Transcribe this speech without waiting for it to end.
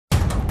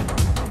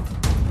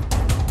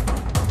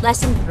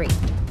Lesson 3.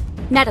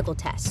 Medical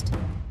test.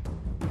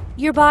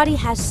 Your body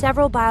has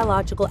several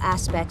biological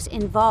aspects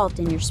involved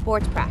in your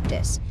sports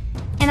practice,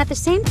 and at the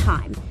same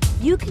time,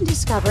 you can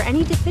discover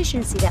any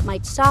deficiency that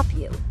might stop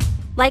you,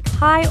 like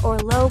high or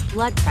low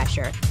blood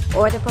pressure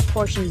or the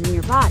proportions in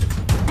your body,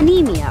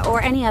 anemia,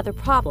 or any other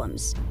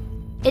problems.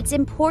 It's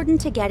important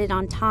to get it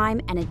on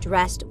time and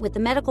addressed with the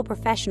medical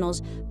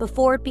professionals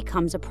before it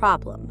becomes a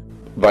problem.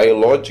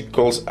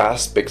 Biological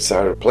aspects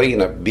are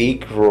playing a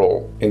big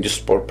role in your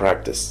sport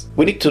practice.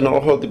 We need to know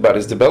how the body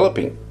is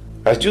developing.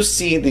 As you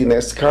see in the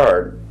next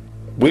card,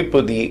 we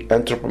put the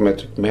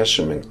anthropometric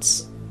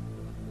measurements.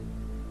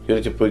 You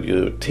need to put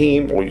your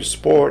team or your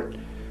sport,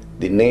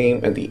 the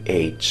name and the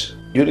age.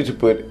 You need to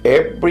put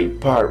every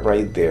part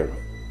right there.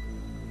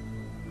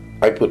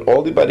 I put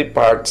all the body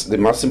parts, the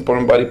most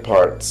important body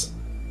parts,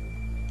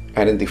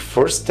 and in the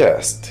first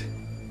test,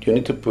 you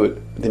need to put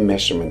the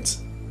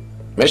measurements.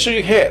 Measure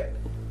your head,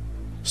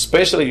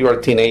 especially if you're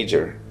a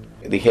teenager.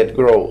 The head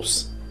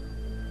grows,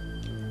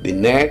 the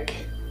neck,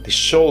 the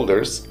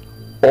shoulders,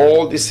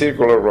 all the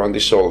circle around the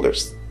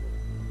shoulders.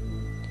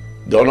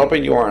 Don't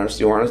open your arms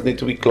need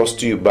to be close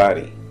to your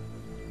body.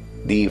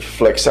 The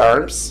flex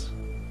arms,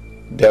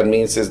 that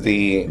means it's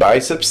the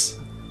biceps,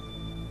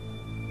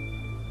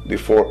 the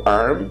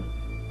forearm,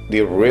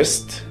 the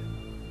wrist,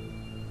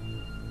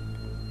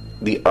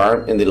 the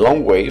arm in the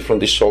long way from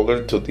the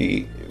shoulder to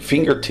the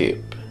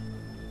fingertip,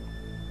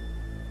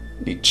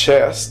 the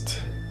chest,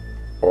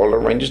 all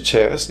around your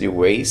chest, your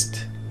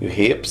waist, your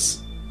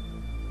hips,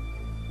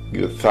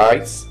 your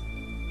thighs,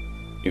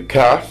 your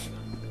calf,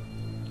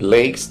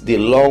 legs the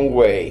long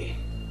way,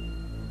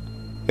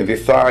 and the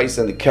thighs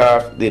and the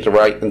calf the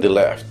right and the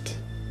left.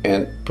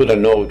 And put a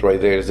note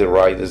right there, is the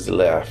right is the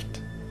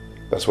left.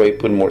 That's why you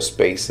put more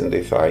space in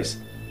the thighs.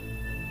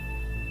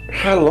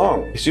 How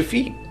long is your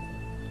feet?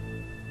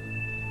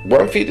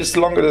 One feet is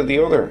longer than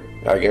the other.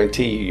 I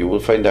guarantee you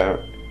will find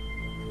out.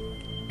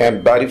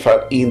 And body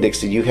fat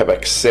index, if you have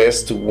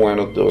access to one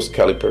of those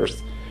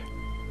calipers,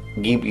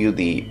 give you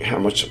the how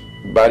much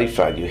body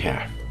fat you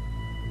have.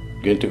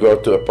 You're going to go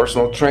to a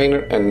personal trainer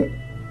and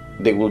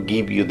they will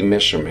give you the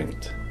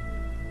measurement,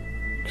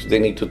 because they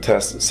need to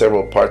test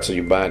several parts of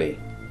your body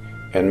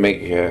and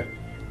make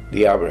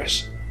the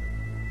average.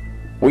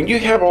 When you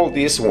have all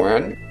this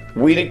one,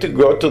 we need to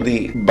go to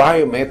the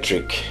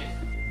biometric.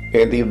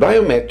 And the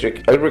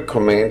biometric, I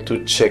recommend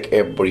to check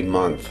every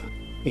month.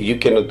 You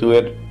cannot do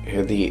it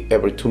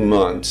every 2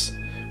 months,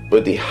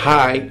 but the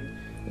height,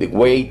 the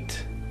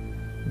weight,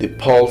 the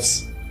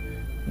pulse,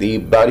 the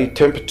body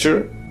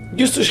temperature,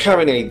 just to have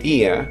an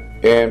idea,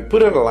 and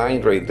put a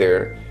line right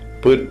there,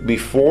 put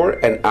before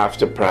and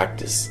after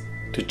practice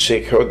to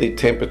check how the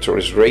temperature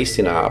is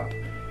raising up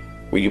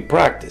when you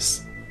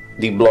practice.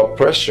 The blood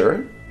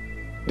pressure,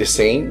 the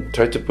same,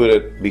 try to put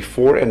it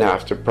before and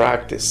after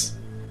practice.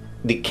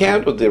 The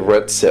count of the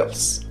red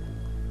cells.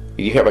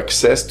 If you have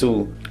access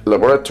to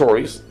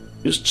laboratories,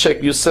 just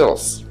check your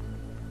cells,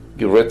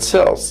 your red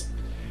cells.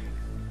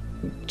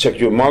 Check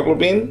your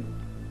hemoglobin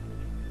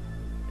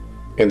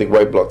and the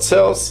white blood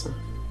cells.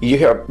 If you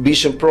have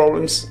vision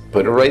problems,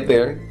 put it right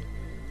there.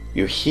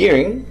 Your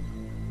hearing,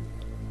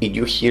 if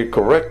you hear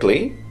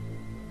correctly.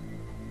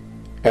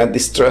 And the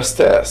stress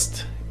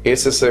test.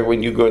 It's as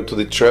when you go into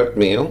the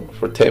treadmill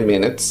for 10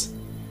 minutes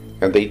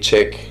and they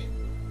check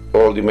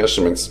all the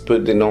measurements,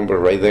 put the number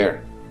right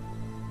there.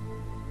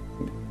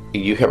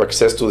 You have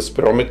access to the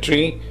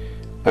spirometry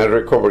and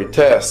recovery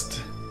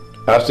test.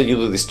 After you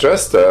do the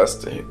stress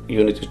test,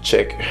 you need to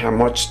check how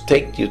much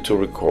take you to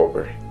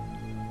recover.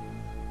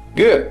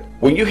 Good.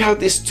 When you have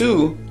these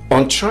two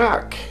on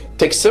track,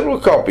 take several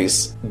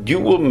copies. You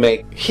will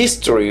make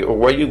history of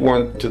what you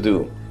want to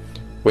do.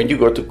 When you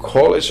go to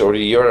college or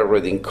you're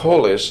already in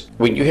college,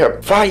 when you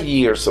have 5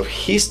 years of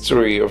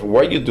history of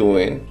what you're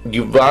doing,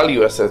 your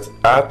value as an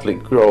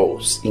athlete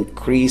grows,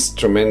 increase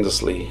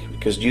tremendously,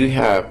 because you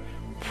have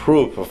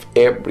proof of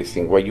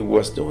everything what you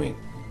was doing.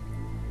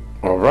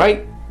 All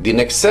right, the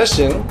next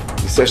session,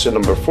 session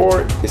number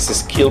 4, is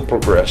skill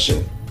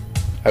progression.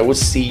 I will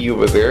see you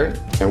over there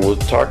and we'll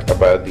talk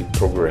about the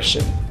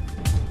progression.